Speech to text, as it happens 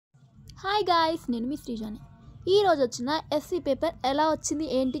Hi guys, నేను మీ శ్రీజాని. ఈరోజు వచ్చిన ఎస్సీ పేపర్ ఎలా వచ్చింది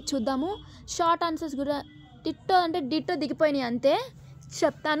ఏంటి చూద్దాము. షార్ట్ ఆన్సర్స్ కూడా డిట్టో అంటే డిట్టో దిగిపోయినాయి అంతే.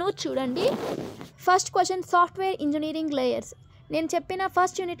 చెప్తాను చూడండి. First question, software engineering layers. నేను చెప్పిన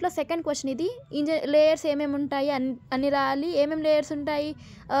ఫస్ట్ యూనిట్లో సెకండ్ క్వశ్చన్ ఇది. లేయర్స్ ఏమేమి ఉంటాయి అన్ని రాయాలి. ఏమేమి లేయర్స్ ఉంటాయి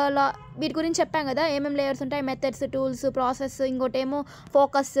వీటి గురించి చెప్పాం కదా. ఏమేమి లేయర్స్ ఉంటాయి, మెథడ్స్, టూల్స్, ప్రాసెస్, ఇంకోటేమో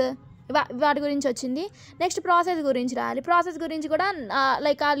ఫోకస్, వాటి గురించి వచ్చింది. నెక్స్ట్ ప్రాసెస్ గురించి రాయాలి. ప్రాసెస్ గురించి కూడా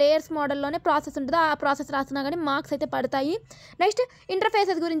లైక్ ఆ లేయర్స్ మోడల్లోనే ప్రాసెస్ ఉంటుంది. ఆ ప్రాసెస్ రాసినా కానీ మార్క్స్ అయితే పడతాయి. నెక్స్ట్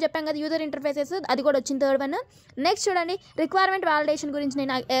ఇంటర్ఫేసెస్ గురించి చెప్పాం కదా, యూజర్ ఇంటర్ఫేసెస్, అది కూడా వచ్చింది థర్డ్ వన్. నెక్స్ట్ చూడండి, రిక్వైర్మెంట్ వ్యాలిడేషన్ గురించి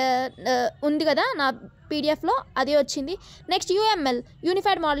నేను ఉంది కదా నా పీడిఎఫ్లో, అదే వచ్చింది. Next UML,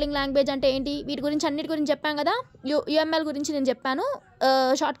 unified modelling language అంటే ఏంటి, వీటి గురించి అన్నిటి గురించి చెప్పాం కదా. యూఎంఎల్ గురించి నేను చెప్పాను,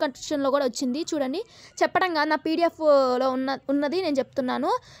 షార్ట్ కట్షన్లో కూడా వచ్చింది. చూడండి, చెప్పడం కాదు, నా పీడిఎఫ్లో ఉన్నది నేను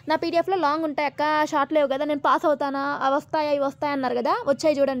చెప్తున్నాను. నా పీడిఎఫ్లో లాంగ్ ఉంటాయి అక్క, షార్ట్ లేవు కదా, నేను పాస్ అవుతానా, అవి వస్తాయా ఇవి వస్తాయి అన్నారు కదా,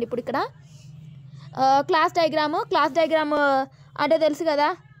 వచ్చాయి చూడండి. ఇప్పుడు ఇక్కడ క్లాస్ డయాగ్రామ్ అంటే తెలుసు కదా,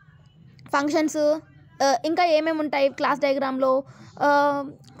 ఫంక్షన్స్, ఇంకా ఏమేమి ఉంటాయి క్లాస్ డయాగ్రామ్లో,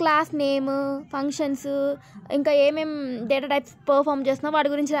 క్లాస్ నేమ్, ఫంక్షన్స్, ఇంకా ఏమేమి డేటా టైప్స్ పర్ఫామ్ చేస్తున్నాం వాటి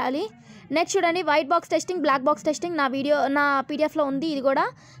గురించి రాయాలి. నెక్స్ట్ చూడండి, white box testing, black box testing నా పీడిఎఫ్లో ఉంది. ఇది కూడా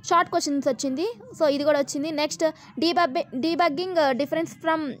షార్ట్ క్వశ్చన్స్ వచ్చింది, సో ఇది కూడా వచ్చింది. Next debugging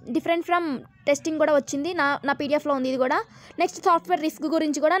different from testing కూడా వచ్చింది, నా పీడిఎఫ్లో ఉంది ఇది కూడా. నెక్స్ట్ సాఫ్ట్వేర్ రిస్క్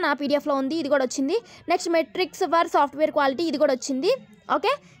గురించి కూడా నా పీడిఎఫ్లో ఉంది, ఇది కూడా వచ్చింది. Next metrics for software quality, ఇది కూడా వచ్చింది.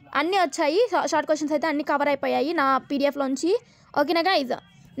 ఓకే, అన్నీ వచ్చాయి. షార్ట్ క్వశ్చన్స్ అయితే అన్నీ కవర్ అయిపోయాయి నా పీడిఎఫ్లోంచి. ఓకేనా గైజ్.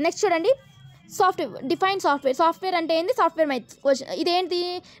 నెక్స్ట్ చూడండి, డిఫైన్ సాఫ్ట్వేర్ అంటే ఏంటి, సాఫ్ట్వేర్ మైత్స్ క్వశ్చన్. ఇదేంటి,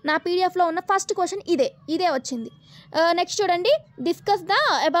 నా పీడిఎఫ్లో ఉన్న ఫస్ట్ క్వశ్చన్ ఇదే వచ్చింది. నెక్స్ట్ చూడండి, discuss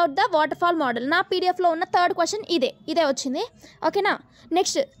about the waterfall model, నా పీడిఎఫ్లో ఉన్న థర్డ్ క్వశ్చన్ ఇదే వచ్చింది. ఓకేనా.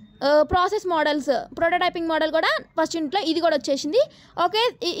 Next process models, prototyping model కూడా ఫస్ట్ యూనిట్లో ఇది కూడా వచ్చేసింది. ఓకే,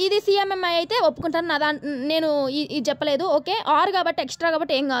 ఇది సిఎంఎంఐ అయితే ఒప్పుకుంటాను, నేను ఇది చెప్పలేదు. ఓకే, ఆర్ కాబట్టి ఎక్స్ట్రా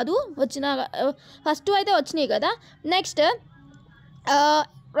కాబట్టి ఏం కాదు, వచ్చిన ఫస్ట్ అయితే వచ్చినాయి కదా. Next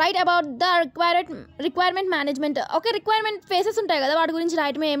write about the requirement management. Okay, requirement faces ఉంటాయి కదా, వాటి గురించి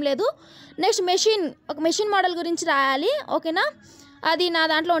రాయటమే ఏం లేదు. నెక్స్ట్ మెషిన్ మోడల్ గురించి రాయాలి. ఓకేనా, అది నా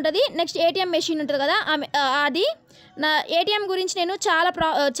దాంట్లో ఉంటుంది. నెక్స్ట్ ఏటీఎం మెషిన్ ఉంటుంది కదా, అది నా ఏటీఎం గురించి నేను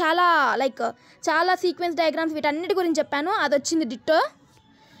చాలా సీక్వెన్స్ డయాగ్రామ్స్ వీటన్నిటి గురించి చెప్పాను, అది వచ్చింది డిట్టో.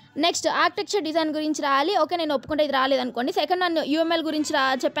 నెక్స్ట్ ఆర్కిటెక్చర్ డిజైన్ గురించి రాయాలి. ఓకే, నేను ఒప్పుకుంటే ఇది రాలేదనుకోండి. సెకండ్ వన్ యూఎంఎల్ గురించి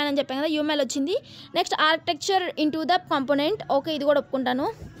చెప్పాను కదా, యూఎంఎల్ వచ్చింది. Next architecture into the component, okay ఇది కూడా ఒప్పుకుంటాను.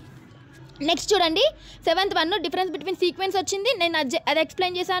 నెక్స్ట్ చూడండి, seventh one, difference between sequence వచ్చింది, నేను అది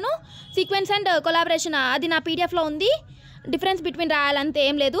ఎక్స్ప్లెయిన్ చేశాను. సీక్వెన్స్ అండ్ కొలాబరేషన్, అది నా పీడిఎఫ్లో ఉంది. డిఫరెన్స్ బిట్వీన్ రాయాలంతే,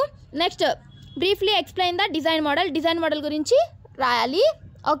 ఏం లేదు. Next briefly explain the design model గురించి రాయాలి.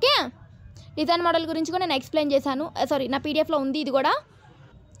 ఓకే, డిజైన్ మోడల్ గురించి కూడా నేను ఎక్స్ప్లెయిన్ చేశాను, నా పీడిఎఫ్లో ఉంది ఇది కూడా.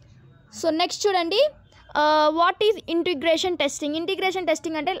 సో నెక్స్ట్ చూడండి, వాట్ ఈజ్ ఇంటిగ్రేషన్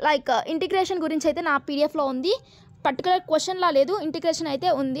టెస్టింగ్ అంటే లైక్ ఇంటిగ్రేషన్ గురించి అయితే నా పీడిఎఫ్లో ఉంది. పర్టికులర్ క్వశ్చన్లా లేదు, ఇంటిగ్రేషన్ అయితే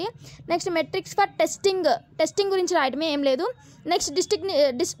ఉంది. నెక్స్ట్ మెట్రిక్స్ ఫర్ టెస్టింగ్ గురించి రాయటమే, ఏం లేదు. Next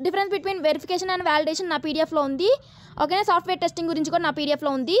difference between verification and validation నా పీడిఎఫ్లో ఉంది. ఓకేనా, సాఫ్ట్వేర్ టెస్టింగ్ గురించి కూడా నా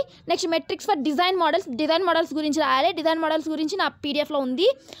పీడిఎఫ్లో ఉంది. Next metrics for design models గురించి రాయాలి, డిజైన్ మోడల్స్ గురించి నా పీడిఎఫ్లో ఉంది.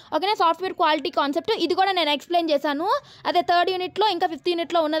 ఓకేనా, సాఫ్ట్వేర్ క్వాలిటీ కాన్సెప్ట్, ఇది కూడా నేను ఎక్స్ప్లెయిన్ చేశాను. అదే థర్డ్ యూనిట్లో ఇంకా ఫిఫ్త్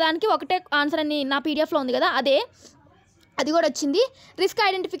యూనిట్లో ఉన్నదానికి ఒకటే ఆన్సర్ అని నా పీడిఎఫ్లో ఉంది కదా, అది కూడా వచ్చింది. రిస్క్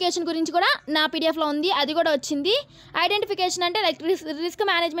ఐడెంటిఫికేషన్ గురించి కూడా నా పీడిఎఫ్లో ఉంది, అది కూడా వచ్చింది. ఐడెంటిఫికేషన్ అంటే లైక్ రిస్క్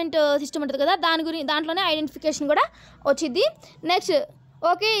మేనేజ్మెంట్ సిస్టమ్ ఉంటుంది కదా, దాంట్లోనే ఐడెంటిఫికేషన్ కూడా వచ్చింది. నెక్స్ట్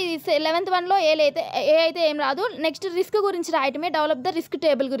ఓకే, 11th వన్లో ఏ అయితే ఏం రాదు. నెక్స్ట్ రిస్క్ గురించి రాయటమే, డెవలప్ ద రిస్క్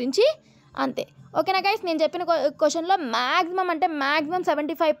టేబుల్ గురించి, అంతే. ఓకేనా గైస్, నేను చెప్పిన క్వశ్చన్లో మ్యాక్సిమం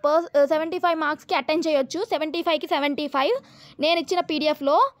 75 మార్క్స్కి అటెండ్ చేయొచ్చు. 75కి 75 నేను ఇచ్చిన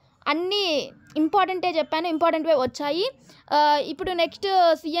పీడిఎఫ్లో అన్నీ ఇంపార్టెంటే చెప్పాను, ఇంపార్టెంట్వే వచ్చాయి. ఇప్పుడు నెక్స్ట్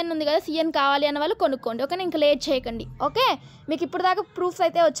సిఎన్ ఉంది కదా, సిఎన్ కావాలి అన్న వాళ్ళు కొనుక్కోండి. ఓకేనా, ఇంకా లేట్ చేయకండి. ఓకే, మీకు ఇప్పుడు దాకా ప్రూఫ్స్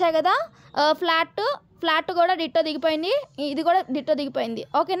అయితే వచ్చాయి కదా. ఫ్లాట్ కూడా డిట్టో దిగిపోయింది, ఇది కూడా డిట్టో దిగిపోయింది.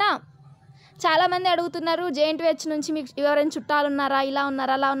 ఓకేనా, చాలామంది అడుగుతున్నారు jntuh నుంచి మీకు ఎవరైనా చుట్టాలు ఉన్నారా, ఇలా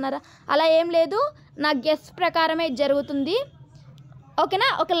ఉన్నారా, అలా ఉన్నారా, అలా ఏం లేదు, నా గెస్ ప్రకారమే జరుగుతుంది. ఓకేనా,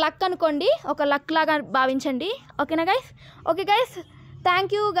 ఒక లక్ అనుకోండి, ఒక లక్ లాగా భావించండి. ఓకేనా guys. Okay guys,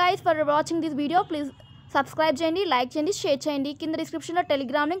 thank you guys for watching this video. Please subscribe చేయండి, లైక్ చేయండి, షేర్ చేయండి. కింద డిస్క్రిప్షన్లో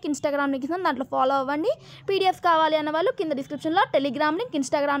టెలిగ్రామ్ లింక్, ఇన్స్టాగ్రామ్ లింక్ ఇస్తాను, దాంట్లో ఫాలో అవ్వండి. పీడిఎఫ్స్ కావాలి అన్న వాళ్ళు కింద డిస్క్రిప్షన్లో టెలిగ్రామ్ లింక్,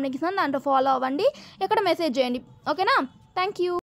 ఇన్స్టాగ్రామ్ లింక్ ఇస్తాను, దాంట్లో ఫాలో అవ్వండి. ఇక్కడ మెసేజ్ చేయండి. ఓకేనా, థ్యాంక్ యూ.